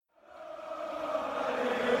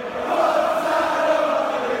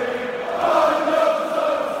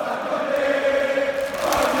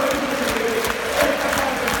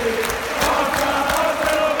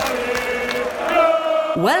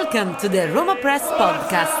Welcome to the Roma Press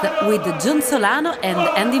podcast with John Solano and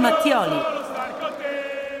Andy Mattioli.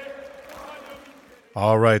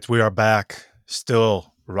 All right, we are back.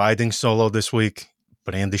 Still riding solo this week,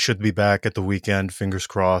 but Andy should be back at the weekend. Fingers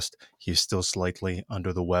crossed. He's still slightly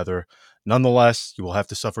under the weather. Nonetheless, you will have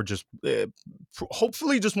to suffer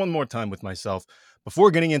hopefully just one more time with myself. Before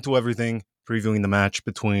getting into everything, previewing the match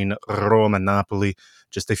between Roma and Napoli,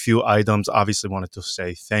 just a few items. Obviously wanted to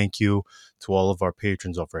say thank you to all of our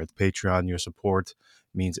patrons over at Patreon. Your support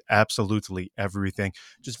means absolutely everything.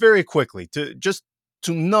 Just very quickly, to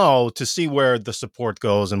see where the support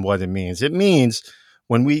goes and what it means. It means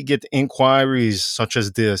when we get inquiries such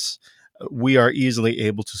as this, we are easily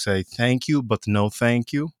able to say thank you, but no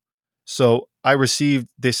thank you. So I received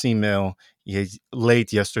this email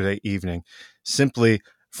late yesterday evening, simply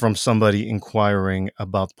from somebody inquiring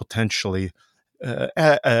about potentially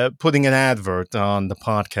putting an advert on the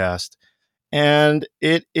podcast. And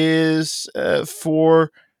it is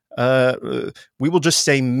for, we will just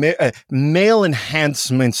say, male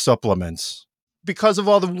enhancement supplements. Because of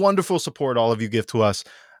all the wonderful support all of you give to us,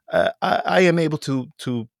 I am able to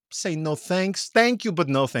say no thanks, thank you, but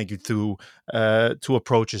no thank you to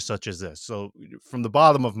approaches such as this. So from the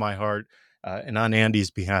bottom of my heart, and on Andy's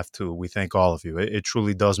behalf too, we thank all of you. It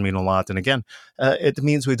truly does mean a lot. And again, it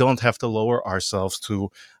means we don't have to lower ourselves to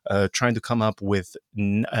trying to come up with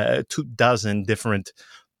 24 different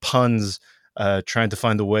puns, trying to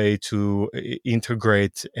find a way to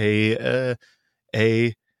integrate a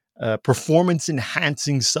performance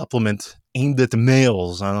enhancing supplement aimed at the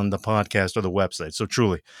males on the podcast or the website. So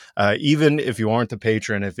truly, even if you aren't a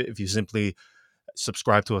patron, if you simply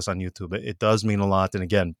subscribe to us on YouTube, it does mean a lot. And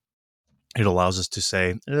again, it allows us to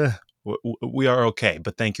say we are okay,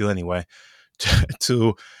 but thank you anyway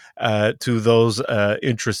to those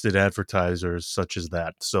interested advertisers such as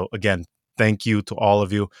that. So again, thank you to all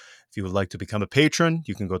of you. If you would like to become a patron,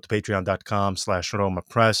 you can go to patreon.com/Roma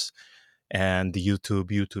Press and the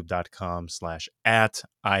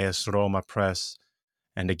youtube.com/@ISRoma Press.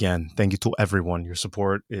 And again, thank you to everyone. Your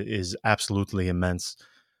support is absolutely immense.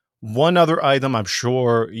 One other item, I'm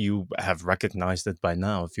sure you have recognized it by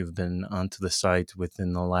now if you've been onto the site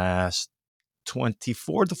within the last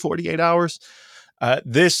 24 to 48 hours.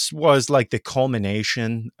 This was like the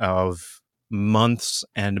culmination of months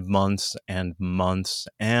and months and months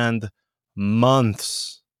and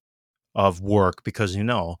months of work because,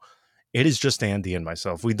 it is just Andy and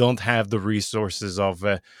myself. We don't have the resources of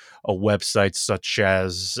a website such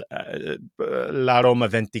as La Roma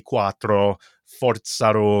 24,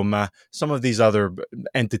 Forza Roma, some of these other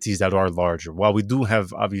entities that are larger. While we do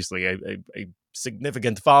have, obviously, a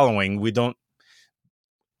significant following, we don't.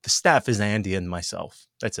 The staff is Andy and myself.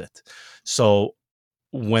 That's it. So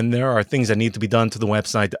when there are things that need to be done to the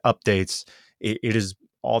website, updates, it is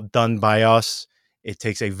all done by us. It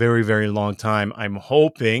takes a very, very long time. I'm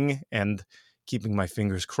hoping and keeping my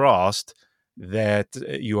fingers crossed that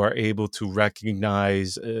you are able to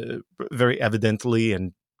recognize very evidently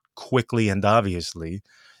and quickly and obviously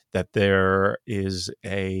that there is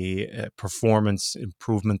a performance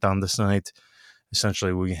improvement on the site.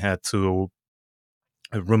 Essentially, we had to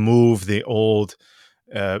remove the old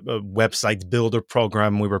website builder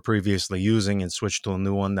program we were previously using and switch to a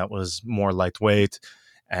new one that was more lightweight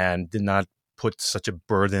and did not put such a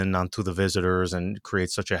burden onto the visitors and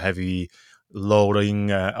create such a heavy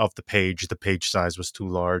loading of the page. The page size was too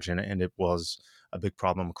large and it was a big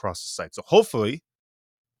problem across the site. So hopefully,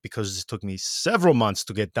 because it took me several months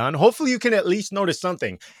to get done, hopefully you can at least notice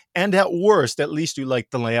something. And at worst, at least you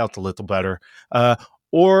like the layout a little better.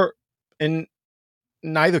 Or in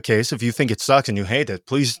neither case, if you think it sucks and you hate it,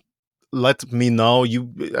 please let me know.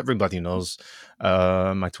 Everybody knows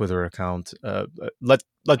my Twitter account. Let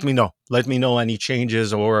me know. Let me know any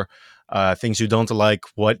changes or things you don't like,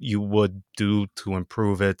 what you would do to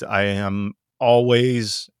improve it. I am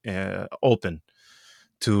always open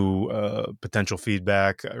to potential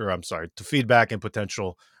feedback, to feedback and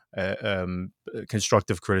potential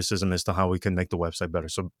constructive criticism as to how we can make the website better.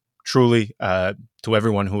 So truly, to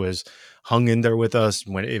everyone who has hung in there with us,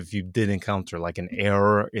 if you did encounter like an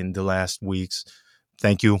error in the last weeks,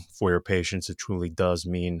 thank you for your patience. It truly does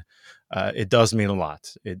mean, it does mean a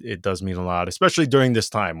lot. It does mean a lot, especially during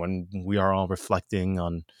this time when we are all reflecting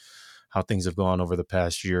on how things have gone over the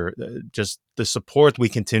past year. Just the support we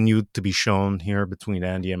continue to be shown here between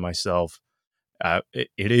Andy and myself.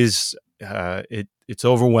 It's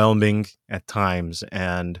overwhelming at times,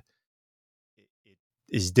 and it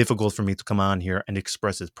is difficult for me to come on here and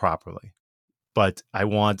express it properly. But I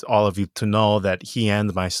want all of you to know that he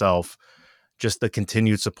and myself just the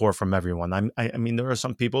continued support from everyone. I mean, there are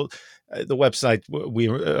some people. The website, we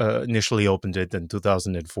initially opened it in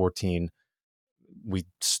 2014. We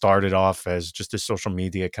started off as just a social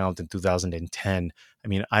media account in 2010. I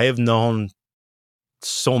mean, I have known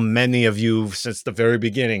so many of you since the very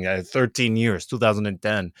beginning, 13 years,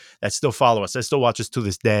 2010, that still follow us, that still watch us to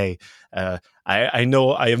this day. I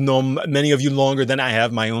know I have known many of you longer than I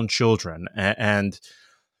have my own children. And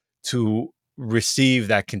to receive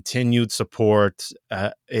that continued support,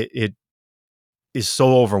 it is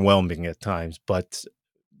so overwhelming at times. But,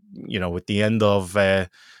 with the end of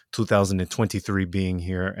 2023 being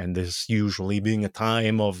here, and this usually being a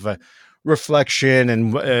time of reflection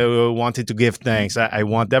and wanted to give thanks, I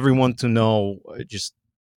want everyone to know, just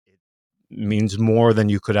it means more than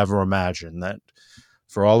you could ever imagine, that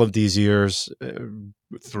for all of these years,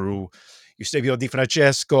 through Eusebio Di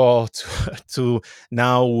Francesco to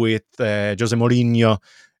now with Jose Mourinho,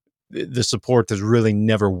 the support has really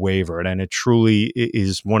never wavered, and it truly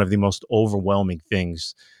is one of the most overwhelming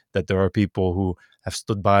things that there are people who have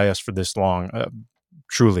stood by us for this long.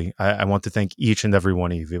 Truly, I want to thank each and every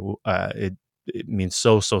one of you. It means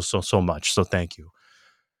so much. So thank you.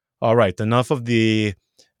 All right, enough of the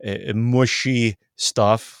mushy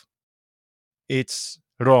stuff. It's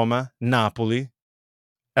Roma, Napoli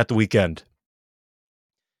at the weekend.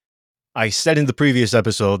 I said in the previous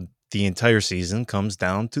episode, the entire season comes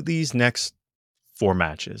down to these next 4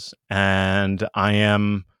 matches, and I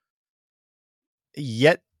am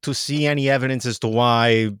yet to see any evidence as to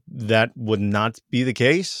why that would not be the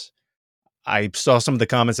case. I saw some of the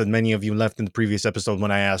comments that many of you left in the previous episode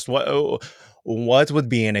when I asked what would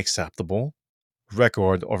be an acceptable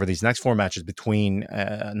record over these next 4 matches between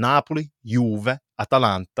Napoli, Juve,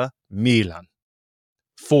 Atalanta, Milan.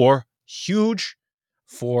 4 huge,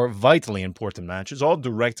 4 vitally important matches, all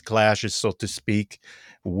direct clashes, so to speak,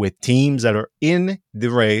 with teams that are in the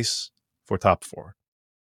race for top 4.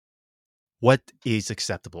 What is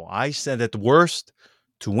acceptable? I said at worst,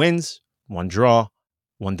 2 wins, 1 draw,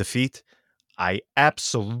 1 defeat. I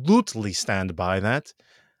absolutely stand by that.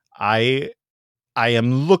 I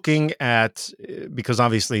am looking at, because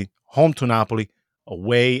obviously home to Napoli,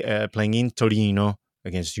 away playing in Torino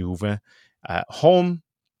against Juve, home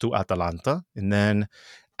to Atalanta, and then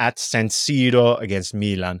at San Siro against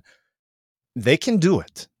Milan. They can do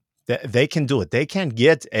it. They can do it. They can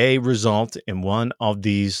get a result in one of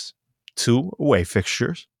these 2 away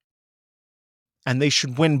fixtures, and they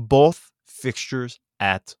should win both fixtures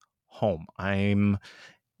at home. I'm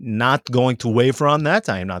not going to waver on that.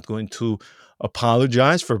 I am not going to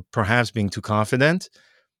apologize for perhaps being too confident.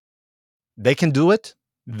 They can do it.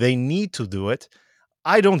 They need to do it.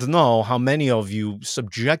 I don't know how many of you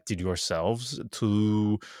subjected yourselves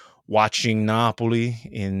to watching Napoli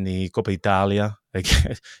in the Coppa Italia.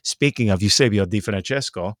 Speaking of Eusebio Di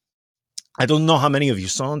Francesco, I don't know how many of you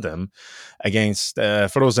saw them against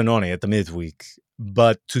Frosinone at the midweek.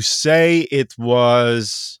 But to say it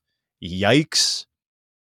was yikes,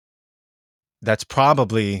 that's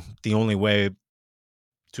probably the only way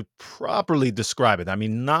to properly describe it. I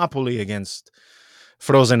mean, Napoli against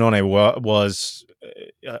Frosinone was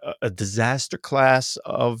a disaster class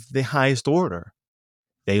of the highest order.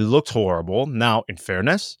 They looked horrible. Now, in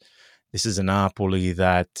fairness, this is a Napoli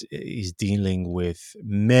that is dealing with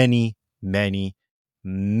many, many,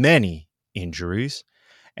 many injuries.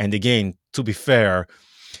 And again, to be fair,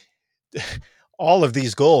 all of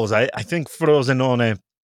these goals, I think Frosinone,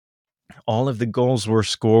 all of the goals were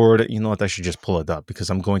scored. You know what? I should just pull it up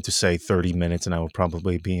because I'm going to say 30 minutes and I will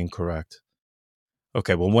probably be incorrect.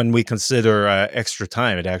 Okay, well, when we consider extra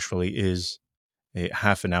time, it actually is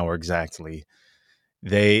half an hour exactly.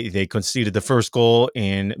 They conceded the first goal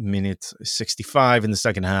in minute 65 in the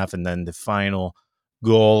second half, and then the final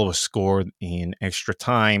goal was scored in extra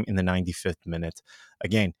time in the 95th minute.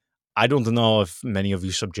 Again, I don't know if many of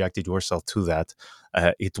you subjected yourself to that.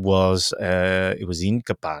 It was in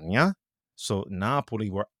Campania, so Napoli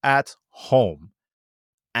were at home,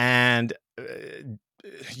 and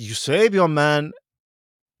Eusebio, man,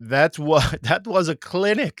 that was a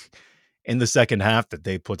clinic in the second half that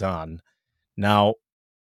they put on. Now,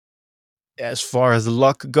 as far as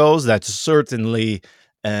luck goes, that certainly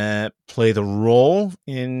played a role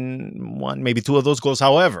in 1, maybe 2 of those goals.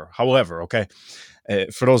 However, okay,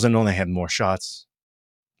 Frosinone had more shots.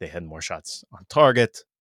 They had more shots on target.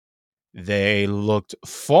 They looked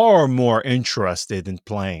far more interested in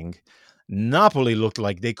playing. Napoli looked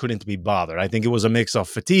like they couldn't be bothered. I think it was a mix of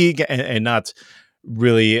fatigue and not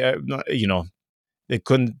really, they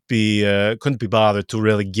couldn't be bothered to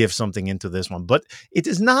really give something into this one. But it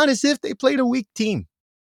is not as if they played a weak team.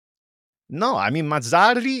 No, I mean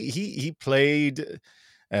Mazzarri. He played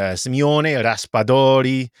Simeone,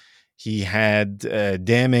 Raspadori. He had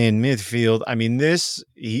Deme in midfield. I mean,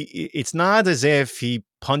 it's not as if he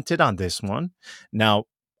punted on this one. Now,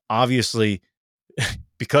 obviously,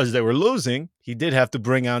 because they were losing, he did have to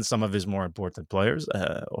bring on some of his more important players,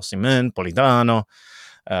 Osimhen, Politano.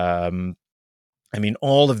 Um, I mean,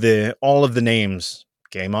 all of the names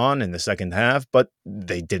came on in the second half, but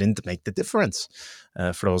they didn't make the difference.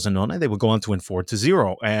 For Frosinone, they would go on to win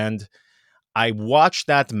 4-0. And I watched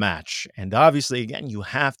that match, and obviously, again, you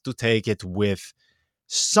have to take it with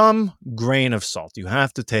some grain of salt. You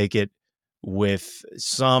have to take it with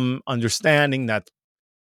some understanding that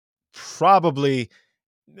probably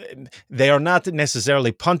they are not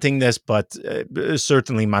necessarily punting this, but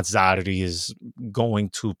certainly Mazzarri is going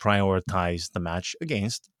to prioritize the match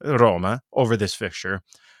against Roma over this fixture.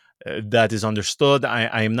 That is understood.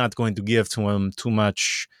 I am not going to give to him too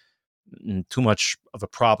much of a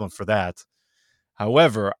problem for that.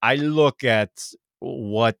 However, I look at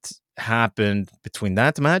what happened between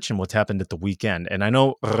that match and what happened at the weekend, and I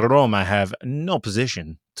know Roma have no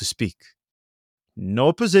position to speak.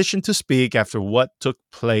 No position to speak after what took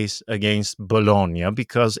place against Bologna,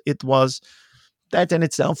 because that in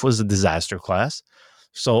itself was a disaster class.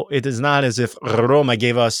 So it is not as if Roma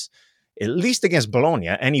gave us, at least against Bologna,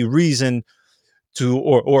 any reason to,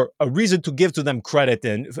 or a reason to give to them credit,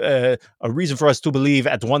 and a reason for us to believe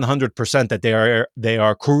at 100% that they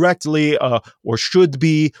are correctly or should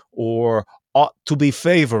be or ought to be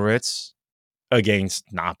favorites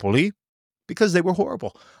against Napoli, because they were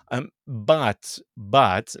horrible. But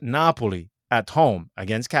Napoli at home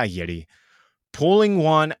against Cagliari, pulling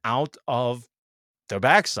one out of their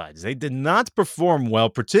backsides. They did not perform well,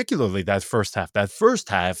 particularly that first half. That first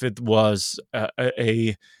half, it was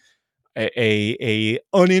a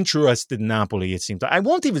uninterested Napoli. It seemed. I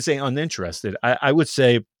won't even say uninterested. I would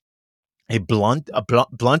say a blunted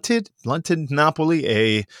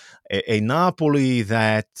Napoli, a Napoli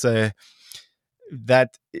that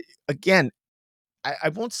again, I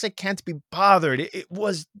won't say can't be bothered.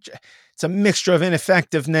 It's a mixture of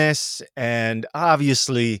ineffectiveness and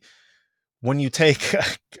obviously when you take,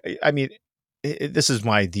 I mean, this is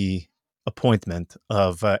why the appointment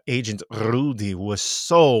of Agent Rudy was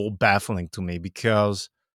so baffling to me, because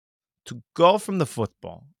to go from the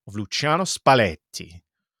football of Luciano Spalletti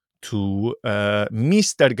to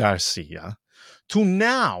Mr. Garcia to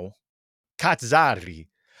now Cazzari,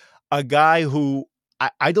 a guy who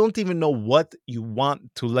I don't even know what you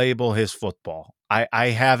want to label his football. I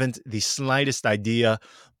haven't the slightest idea,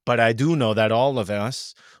 but I do know that all of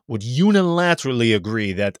us would unilaterally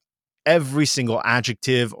agree that every single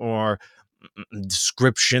adjective or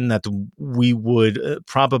description that we would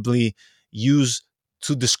probably use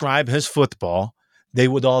to describe his football, they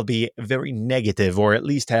would all be very negative, or at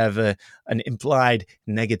least have an implied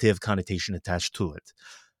negative connotation attached to it.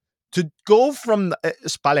 To go from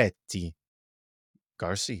Spalletti,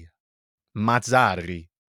 Garcia, Mazzarri,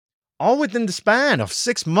 all within the span of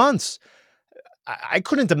 6 months. I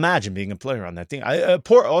couldn't imagine being a player on that team.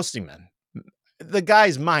 Poor Osimhen. The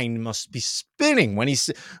guy's mind must be spinning when he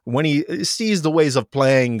sees the ways of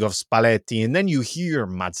playing of Spalletti, and then you hear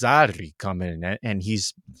Mazzarri come in and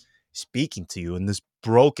he's speaking to you in this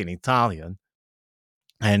broken Italian,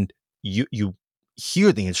 and you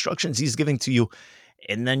hear the instructions he's giving to you,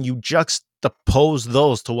 and then you juxtapose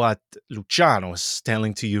those to what Luciano was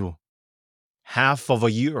telling to you half of a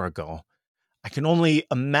year ago. I can only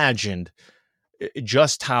imagine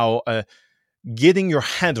just how getting your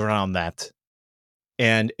head around that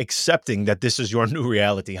and accepting that this is your new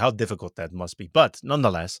reality, how difficult that must be. But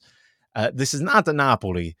nonetheless, this is not a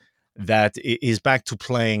Napoli that is back to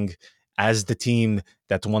playing as the team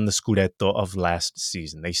that won the Scudetto of last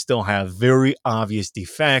season. They still have very obvious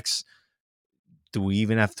defects. Do we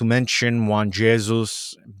even have to mention Juan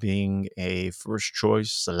Jesus being a first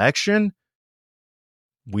choice selection?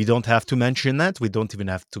 We don't have to mention that. We don't even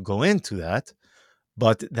have to go into that.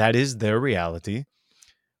 But that is their reality.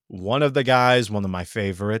 One of the guys, one of my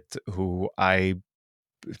favorite, who I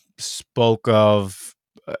spoke of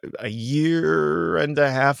a year and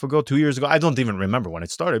a half ago, 2 years ago. I don't even remember when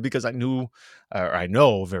it started, because I know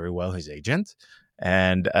very well his agent,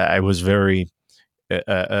 and I was very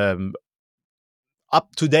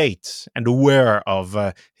up to date and aware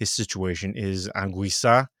of his situation. Is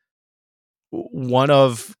Anguissa, one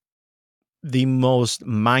of the most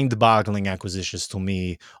mind-boggling acquisitions to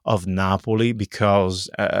me of Napoli, because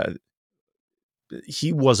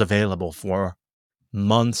he was available for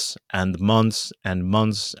months and months and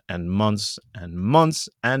months and months and months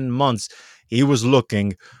and months. He was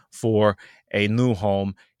looking for a new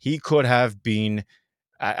home. He could have been,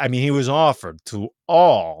 I mean, he was offered to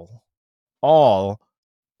all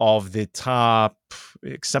of the top,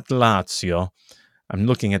 except Lazio. I'm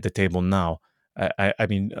looking at the table now. I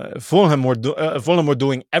mean, Fulham were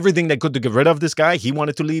doing everything they could to get rid of this guy. He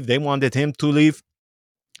wanted to leave. They wanted him to leave.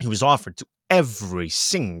 He was offered to every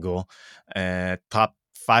single top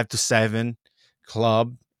 5 to 7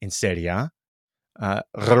 club in Serie A.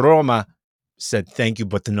 Roma said thank you,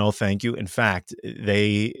 but no thank you. In fact,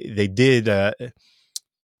 they did.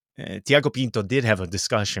 Tiago Pinto did have a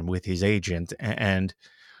discussion with his agent, and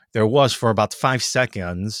there was for about 5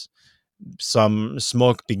 seconds some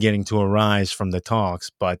smoke beginning to arise from the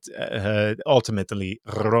talks, but ultimately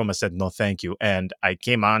Roma said no thank you. And I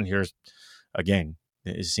came on here again.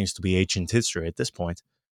 It seems to be ancient history at this point.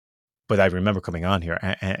 But I remember coming on here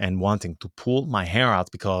and wanting to pull my hair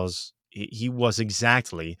out because he was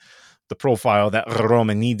exactly the profile that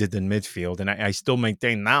Roma needed in midfield. And I still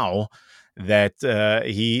maintain now that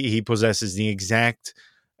he possesses the exact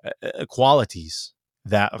qualities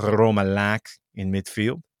that Roma lack in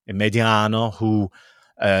midfield. A mediano who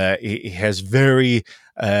has very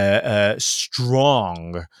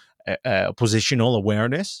strong positional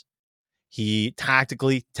awareness. He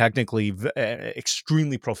technically,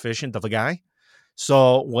 extremely proficient of a guy.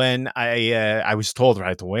 So when I was told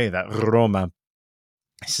right away that Roma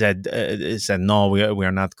said no, we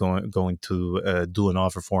are not going to do an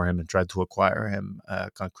offer for him and try to acquire him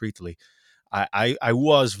concretely. I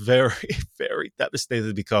was very very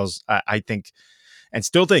devastated because I think and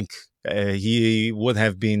still think he would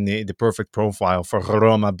have been the perfect profile for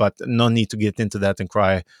Roma, but no need to get into that and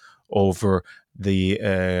cry over the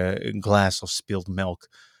glass of spilled milk.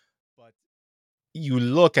 But you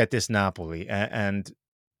look at this Napoli and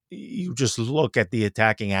you just look at the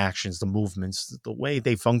attacking actions, the movements, the way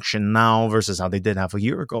they function now versus how they did half a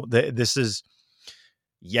year ago. This is,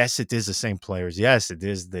 yes, it is the same players. Yes, it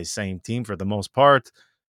is the same team for the most part,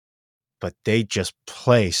 but they just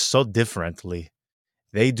play so differently.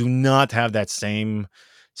 They do not have that same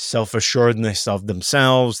self-assuredness of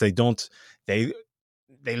themselves. They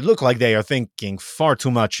they look like they are thinking far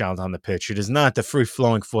too much out on the pitch. It is not the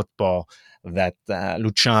free-flowing football that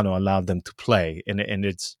Luciano allowed them to play. And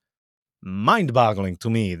it's mind-boggling to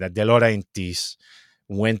me that De Laurentiis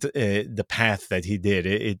went the path that he did.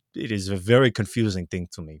 It is a very confusing thing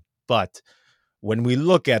to me. But when we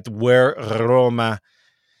look at where Roma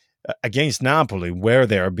against Napoli, where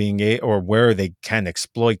they are being or where they can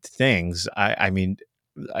exploit things, I mean,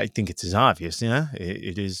 I think it is obvious. Yeah,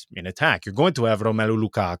 it is in attack. You're going to have Romelu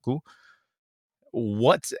Lukaku.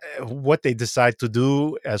 What they decide to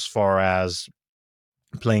do as far as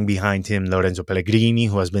playing behind him, Lorenzo Pellegrini,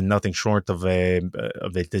 who has been nothing short of a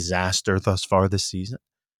disaster thus far this season.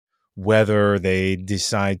 Whether they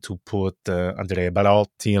decide to put Andrea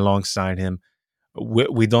Barotti alongside him,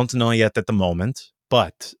 we don't know yet at the moment.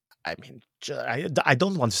 But I mean, I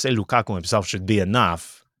don't want to say Lukaku himself should be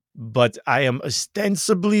enough, but I am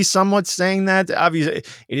ostensibly somewhat saying that. Obviously,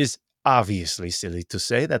 it is obviously silly to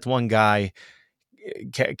say that one guy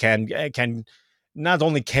can not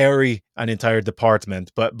only carry an entire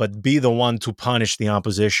department, but be the one to punish the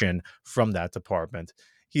opposition from that department.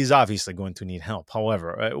 He's obviously going to need help.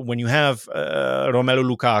 However, when you have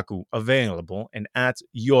Romelu Lukaku available and at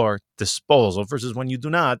your disposal versus when you do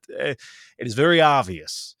not, it is very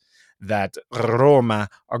obvious that Roma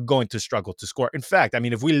are going to struggle to score. In fact, I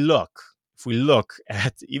mean, if we look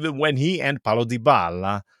at even when he and Paulo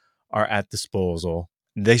Dybala are at disposal,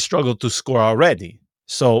 they struggle to score already.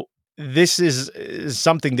 So this is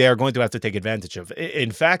something they are going to have to take advantage of. In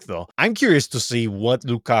fact, though, I'm curious to see what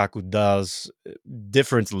Lukaku does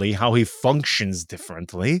differently, how he functions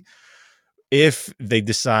differently, if they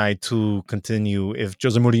decide to continue, if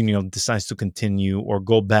Jose Mourinho decides to continue or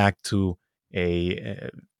go back to a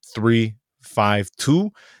 3-5-2.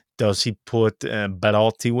 Does he put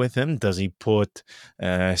Belotti with him? Does he put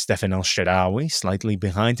Stefan El-Shaarawy slightly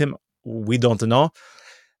behind him? We don't know.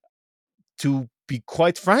 To be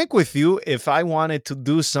quite frank with you, if I wanted to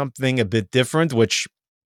do something a bit different, which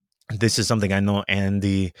this is something I know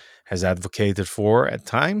Andy has advocated for at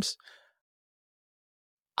times,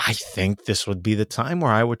 I think this would be the time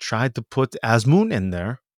where I would try to put Azmoun in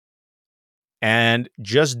there and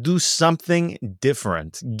just do something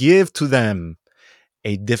different. Give to them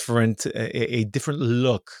a different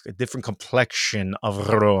look, a different complexion of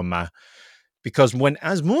Roma. Because when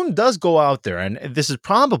Azmoun does go out there, and this is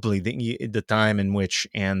probably the time in which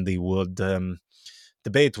Andy would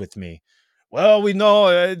debate with me. Well, we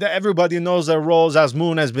know that everybody knows their roles.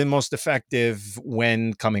 Azmoun has been most effective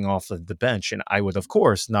when coming off of the bench. And I would, of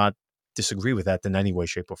course, not disagree with that in any way,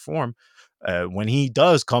 shape, or form. When he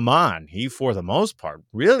does come on, he, for the most part,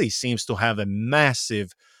 really seems to have a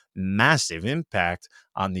massive, massive impact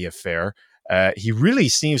on the affair. He really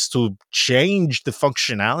seems to change the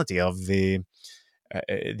functionality of the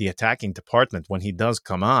attacking department when he does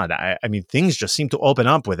come on. I mean, things just seem to open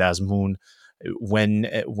up with Asmoon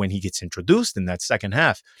when he gets introduced in that second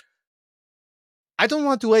half. I don't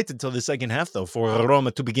want to wait until the second half, though, for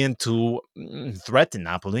Roma to begin to threaten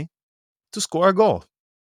Napoli to score a goal.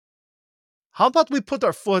 How about we put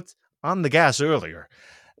our foot on the gas earlier?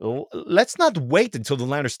 Let's not wait until the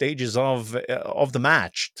latter stages of the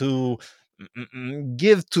match to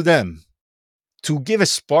give to them, to give a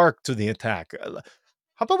spark to the attack.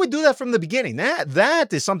 How about we do that from the beginning?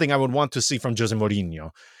 That is something I would want to see from Jose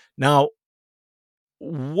Mourinho. Now,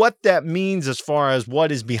 what that means as far as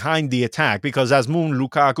what is behind the attack, because Asmoon,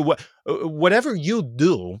 Lukaku, whatever you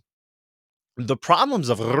do, the problems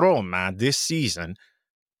of Roma this season,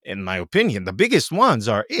 in my opinion, the biggest ones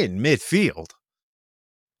are in midfield.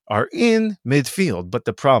 But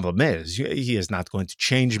the problem is he is not going to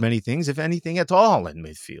change many things, if anything at all, in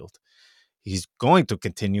midfield. He's going to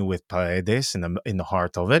continue with Paredes in the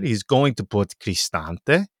heart of it. He's going to put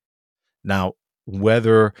Cristante. Now,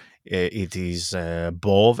 whether it is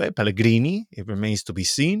Bove, Pellegrini, it remains to be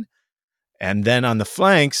seen. And then on the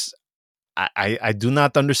flanks, I do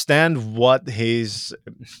not understand what Jose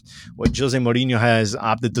Mourinho has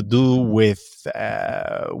opted to do with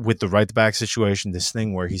the right back situation. This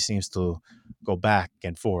thing where he seems to go back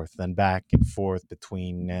and forth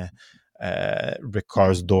between Rick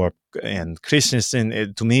Karsdorp and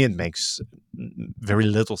Christensen. To me, it makes very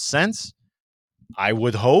little sense. I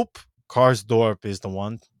would hope Karsdorp is the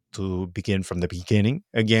one to begin from the beginning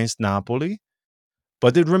against Napoli.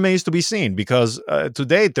 But it remains to be seen, because to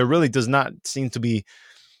date, there really does not seem to be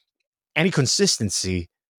any consistency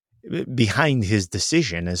behind his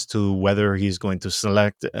decision as to whether he's going to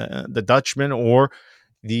select the Dutchman or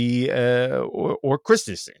or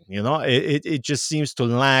Christensen. It just seems to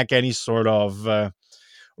lack any sort of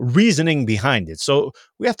reasoning behind it. So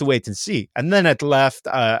we have to wait and see. And then on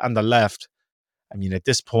the left, I mean, at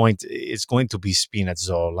this point, it's going to be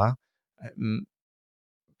Spinazzola.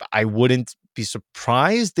 I wouldn't be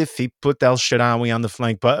surprised if he put El Shaarawy on the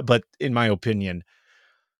flank, but in my opinion,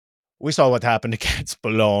 we saw what happened against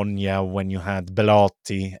Bologna when you had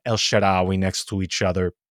Belotti, El Shaarawy next to each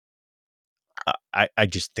other. I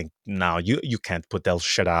just think now you can't put El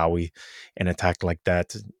Shaarawy in attack like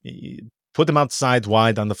that. Put him outside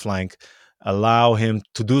wide on the flank. Allow him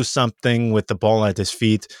to do something with the ball at his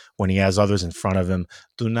feet when he has others in front of him.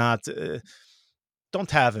 Don't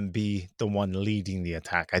have him be the one leading the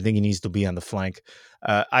attack. I think he needs to be on the flank.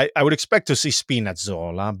 I would expect to see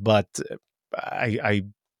Spinazzola, but I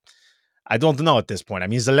don't know at this point. I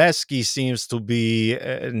mean, Zalewski seems to be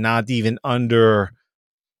not even under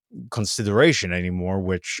consideration anymore,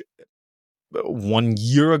 which 1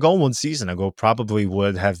 year ago, 1 season ago, probably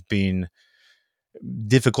would have been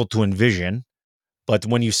difficult to envision. But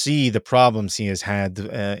when you see the problems he has had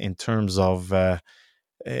in terms of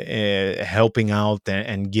helping out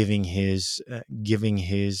and giving his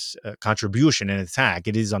contribution in attack,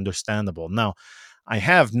 it is understandable. Now, I'm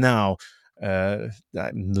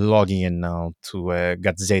logging in now to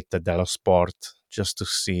Gazzetta dello Sport just to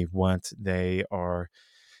see what they are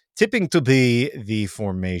tipping to be the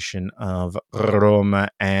formation of Roma,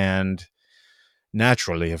 and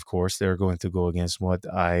naturally, of course, they're going to go against what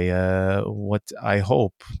I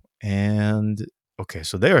hope. And okay,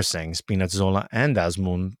 so they are saying Spinazzola and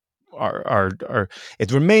Asmoon are.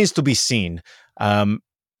 It remains to be seen.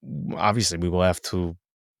 Obviously, we will have to.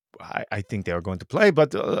 I think they are going to play,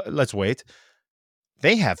 but let's wait.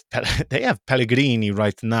 They have Pellegrini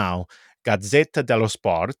right now. Gazzetta dello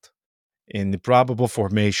Sport in the probable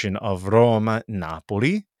formation of Roma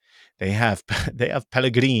Napoli. They have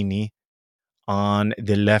Pellegrini on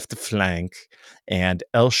the left flank and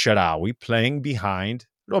El Shaarawy playing behind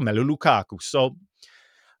Romelu Lukaku. So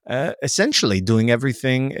essentially doing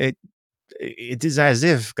everything. It is as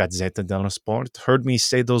if Gazzetta dello Sport heard me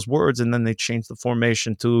say those words, and then they changed the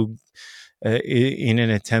formation to in an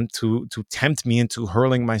attempt to tempt me into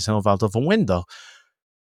hurling myself out of a window.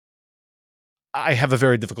 I have a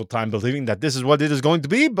very difficult time believing that this is what it is going to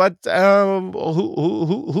be, but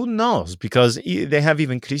who knows? Because they have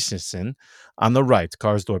even Christensen on the right,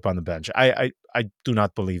 Karsdorp on the bench. I do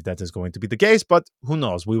not believe that is going to be the case, but who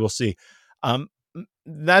knows? We will see.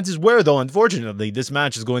 That is where, though, unfortunately, this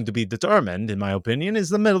match is going to be determined, in my opinion, is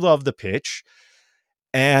the middle of the pitch.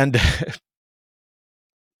 And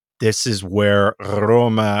this is where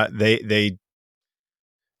Roma, they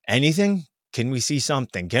anything Can we see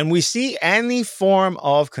something? Can we see any form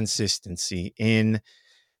of consistency in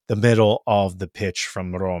the middle of the pitch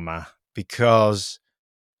from Roma? Because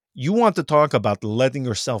you want to talk about letting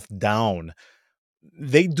yourself down.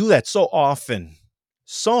 They do that so often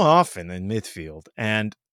in midfield.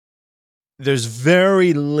 And there's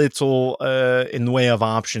very little in the way of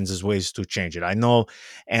options as ways to change it. I know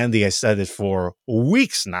Andy has said it for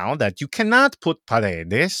weeks now that you cannot put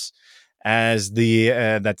Paredes as the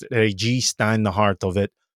that regista in the heart of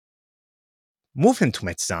it. Move him to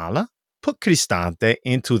Mezzala, put Cristante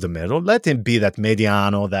into the middle, let him be that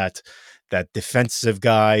mediano, that defensive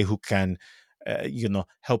guy who can,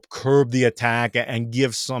 help curb the attack and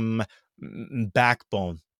give some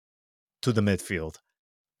backbone to the midfield.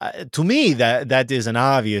 To me, that is an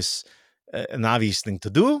obvious thing to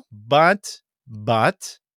do, but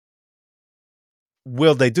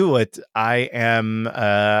will they do it? I am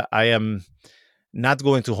not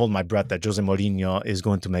going to hold my breath that Jose Mourinho is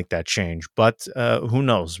going to make that change, but who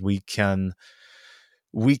knows? We can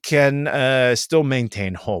still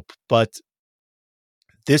maintain hope, but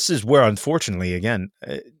this is where, unfortunately, again,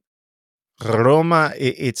 Roma,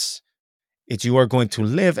 it's you are going to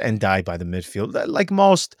live and die by the midfield, like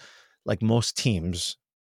most teams.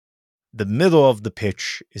 The middle of the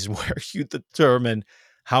pitch is where you determine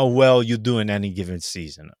how well you do in any given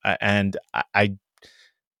season, and I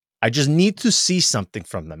just need to see something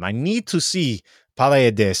from them. I need to see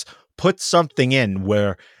Paredes put something in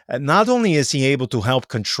where not only is he able to help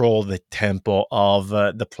control the tempo of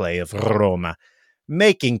the play of Roma,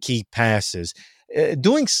 making key passes,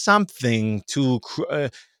 doing something to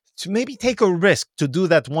maybe take a risk to do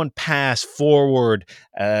that one pass forward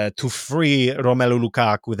to free Romelu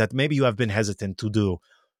Lukaku that maybe you have been hesitant to do,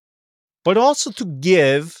 but also to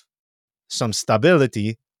give some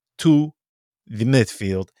stability to the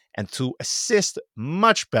midfield and to assist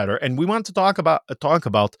much better. And we want to talk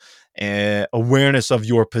about awareness of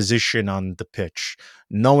your position on the pitch,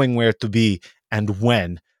 knowing where to be and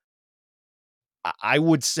when. I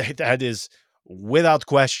would say that is without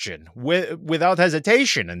question, without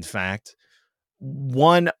hesitation, in fact,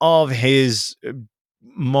 one of his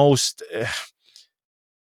most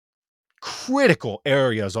critical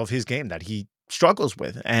areas of his game that he struggles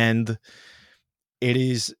with. And it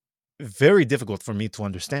is very difficult for me to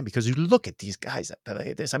understand because you look at these guys that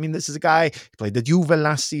play this. I mean, this is a guy who played at Juve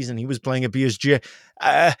last season. He was playing at PSG.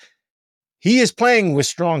 He is playing with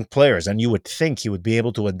strong players, and you would think he would be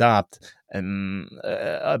able to adopt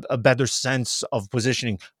a better sense of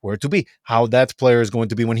positioning, where to be, how that player is going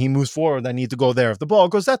to be when he moves forward. I need to go there. If the ball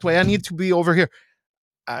goes that way, I need to be over here.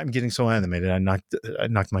 I'm getting so animated. I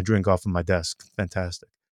knocked my drink off of my desk. Fantastic.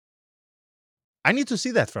 I need to see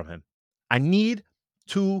that from him. I need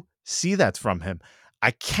to see that from him.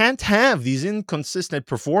 I can't have these inconsistent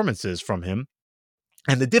performances from him.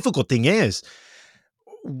 And the difficult thing is,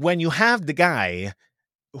 when you have the guy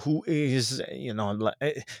who is,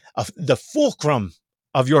 the fulcrum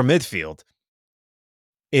of your midfield,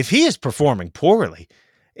 if he is performing poorly,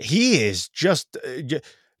 he is just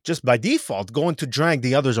by default going to drag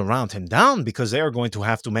the others around him down because they are going to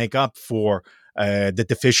have to make up for the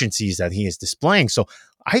deficiencies that he is displaying. So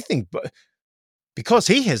I think because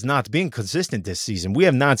he has not been consistent this season, we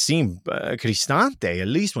have not seen Cristante, at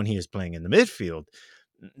least when he is playing in the midfield,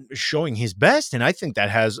 showing his best. And I think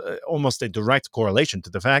that has almost a direct correlation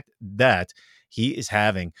to the fact that he is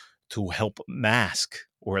having to help mask,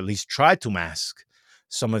 or at least try to mask,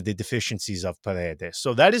 some of the deficiencies of Paredes.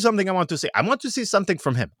 So that is something I want to see. I want to see something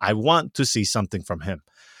from him.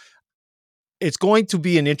 It's going to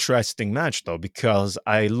be an interesting match, though, because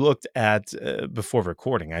I looked at, before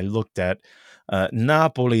recording, I looked at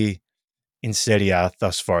Napoli in Serie A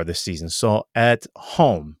thus far this season. So at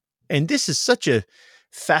home, and this is such a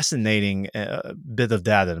fascinating bit of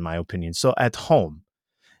data, in my opinion. So at home,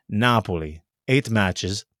 Napoli, 8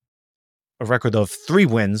 matches, a record of 3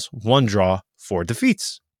 wins, 1 draw, 4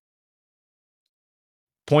 defeats.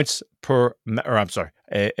 Points per, or I'm sorry,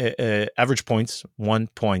 average points,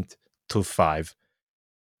 1.25.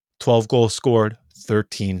 12 goals scored,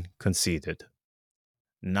 13 conceded.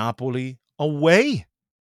 Napoli away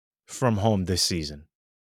from home this season.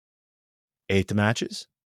 8 matches,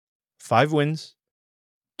 5 wins,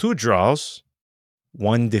 2 draws,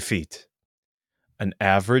 1 defeat. An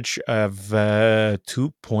average of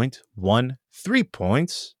 2.13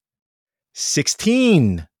 points,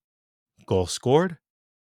 16 goals scored,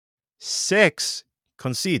 6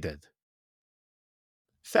 conceded.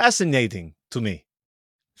 Fascinating to me.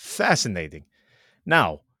 Fascinating.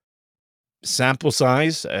 Now, sample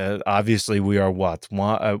size, obviously we are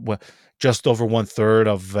just over 1/3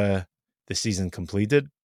 of the season completed.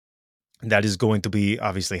 That is going to be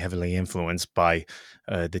obviously heavily influenced by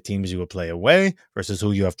the teams you will play away versus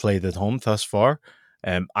who you have played at home thus far.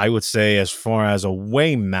 I would say, as far as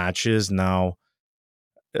away matches, now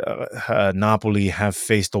Napoli have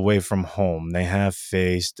faced away from home. They have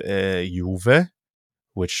faced Juve,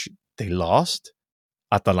 which they lost.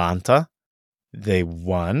 Atalanta, they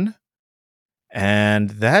won. And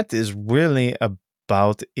that is really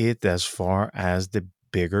about it as far as the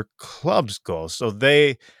bigger clubs go. So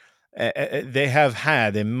they have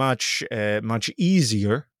had a much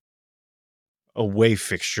easier away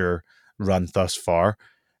fixture run thus far,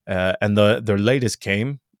 and their latest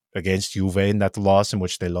came against Juve in that loss in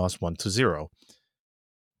which they lost 1-0.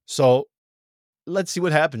 So let's see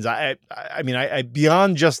what happens. I mean, I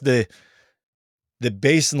beyond just the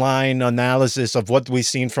baseline analysis of what we've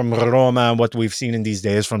seen from Roma and what we've seen in these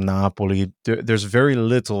days from Napoli, there's very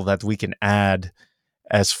little that we can add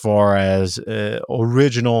as far as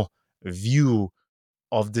original view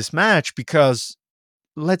of this match, because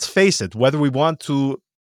let's face it, whether we want to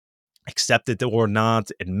accept it or not,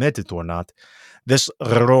 admit it or not, this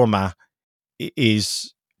Roma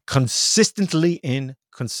is consistently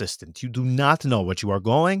inconsistent. You do not know what you are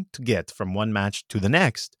going to get from one match to the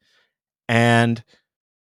next. And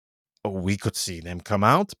we could see them come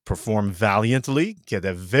out, perform valiantly, get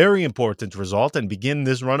a very important result, and begin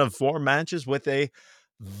this run of 4 matches with a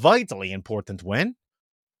vitally important win.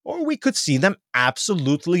 Or we could see them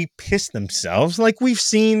absolutely piss themselves, like we've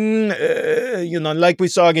seen, like we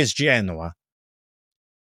saw against Genoa.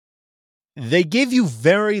 They give you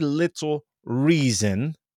very little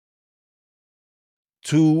reason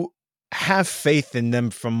to have faith in them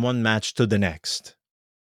from one match to the next.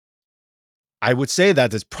 I would say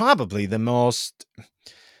that is probably the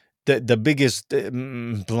biggest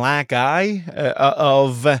black eye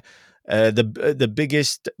of the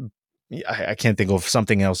biggest. I can't think of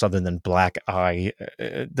something else other than black eye.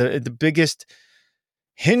 The biggest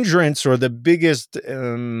hindrance, or the biggest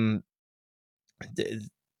the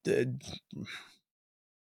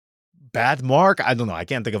bad mark. I don't know. I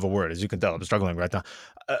can't think of a word. As you can tell, I'm struggling right now.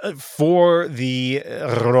 For the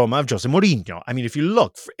Roma of Jose Mourinho. I mean, if you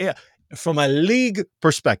look from a league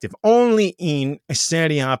perspective, only in a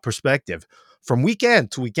Serie A perspective, from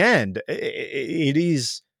weekend to weekend, it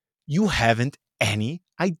is, you haven't any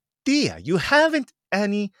idea. You haven't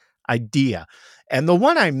any idea. And the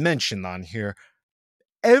one I mentioned on here,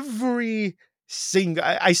 every single,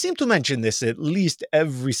 I seem to mention this at least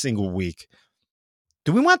every single week.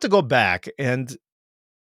 Do we want to go back and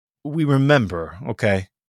we remember, okay,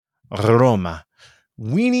 Roma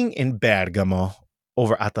winning in Bergamo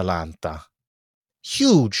over Atalanta?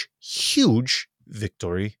 Huge, huge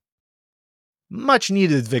victory. Much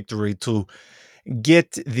needed victory to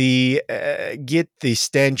get the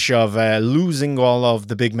stench of losing all of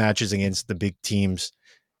the big matches against the big teams,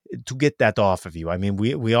 to get that off of you. I mean,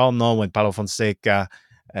 we all know when Paulo Fonseca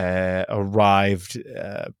arrived,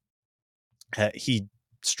 he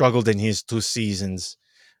struggled in his 2 seasons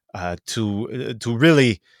to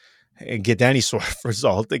really get any sort of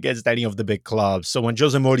result against any of the big clubs. So when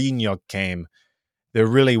Jose Mourinho came, there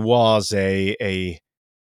really was an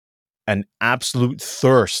absolute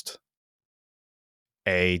thirst,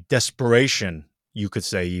 a desperation, you could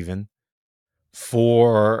say, even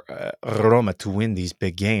for Roma to win these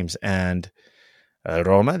big games. And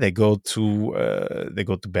Roma, they go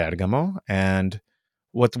to Bergamo, and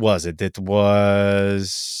what was it? It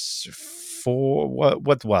was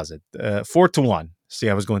what was it? 4-1. See,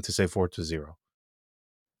 I was going to say 4-0.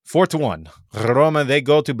 4-1. Roma, they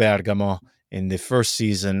go to Bergamo in the first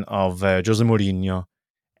season of Jose Mourinho,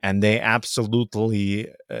 and they absolutely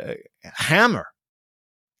hammer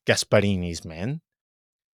Gasparini's men.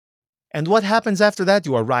 And what happens after that?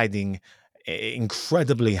 You are riding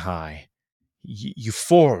incredibly high.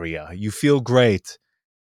 Euphoria. You feel great.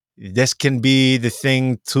 This can be the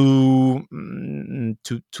thing to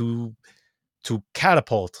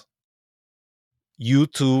catapult you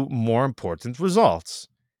to more important results.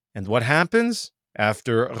 And what happens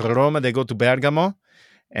after Roma? They go to Bergamo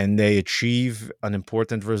and they achieve an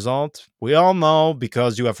important result. We all know,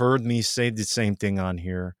 because you have heard me say the same thing on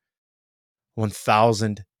here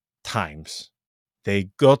 1,000 times. They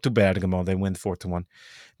go to Bergamo, they win 4-1.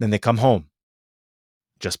 Then they come home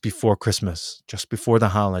just before Christmas, just before the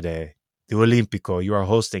holiday. The Olimpico, you are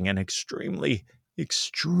hosting an extremely,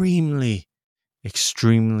 extremely,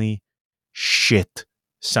 extremely shit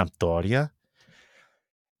Sampdoria.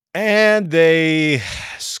 And they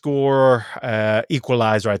score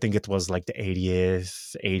equalizer. I think it was like the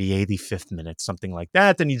 85th minute, something like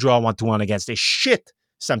that. And you draw 1-1 against a shit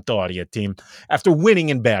Sampdoria team after winning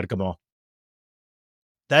in Bergamo.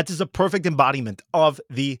 That is a perfect embodiment of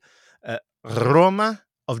the Roma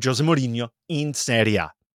of Jose Mourinho in Serie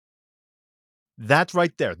A. That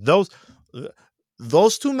right there. Those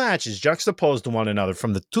two matches juxtaposed to one another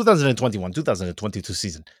from the 2021-2022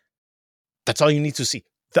 season. That's all you need to see.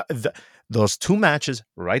 Those two matches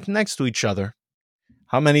right next to each other.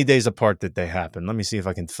 How many days apart did they happen? Let me see if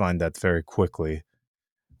I can find that very quickly.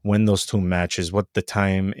 When those two matches, what the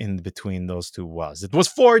time in between those two was. It was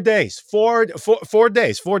 4 days. 4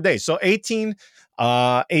 days. 4 days. So 18th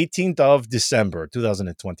of December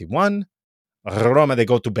 2021. Roma, they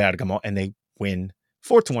go to Bergamo and they win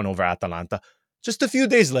 4-1 over Atalanta. Just a few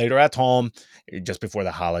days later at home, just before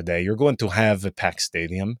the holiday, you're going to have a packed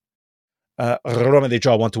stadium. Roma, they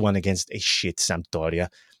draw 1-1 against a shit Sampdoria.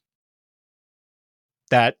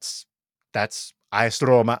 That's AS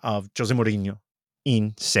Roma of Jose Mourinho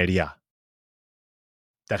in Serie A.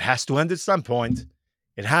 That has to end at some point.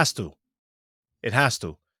 It has to. It has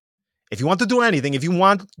to. If you want to do anything, if you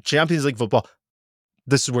want Champions League football,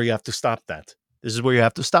 this is where you have to stop that. This is where you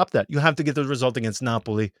have to stop that. You have to get the result against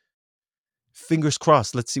Napoli. Fingers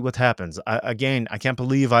crossed. Let's see what happens. I can't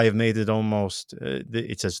believe I have made it almost,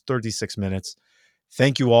 it says 36 minutes.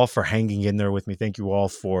 Thank you all for hanging in there with me. Thank you all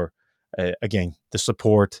for, again, the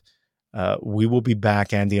support. We will be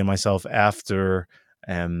back, Andy and myself, after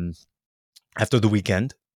the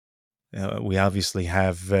weekend. We obviously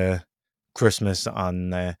have Christmas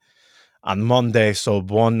on Monday, so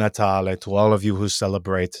Buon Natale to all of you who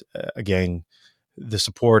celebrate. Again, the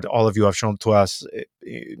support all of you have shown to us,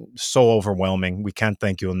 so overwhelming. We can't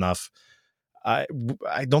thank you enough. I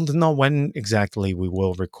don't know when exactly we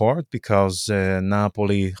will record because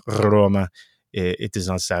Napoli, Roma, it is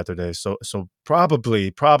on Saturday. So probably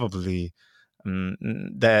the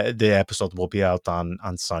episode will be out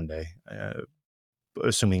on Sunday,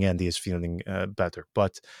 assuming Andy is feeling better.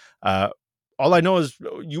 But all I know is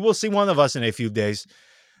you will see one of us in a few days.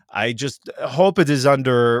 I just hope it is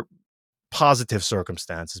under positive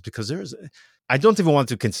circumstances, because I don't even want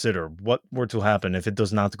to consider what were to happen if it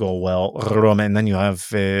does not go well, Roma, and then you have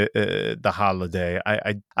the holiday.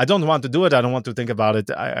 I don't want to do it. I don't want to think about it.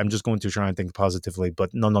 I'm just going to try and think positively.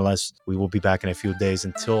 But nonetheless, we will be back in a few days.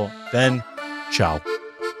 Until then, ciao.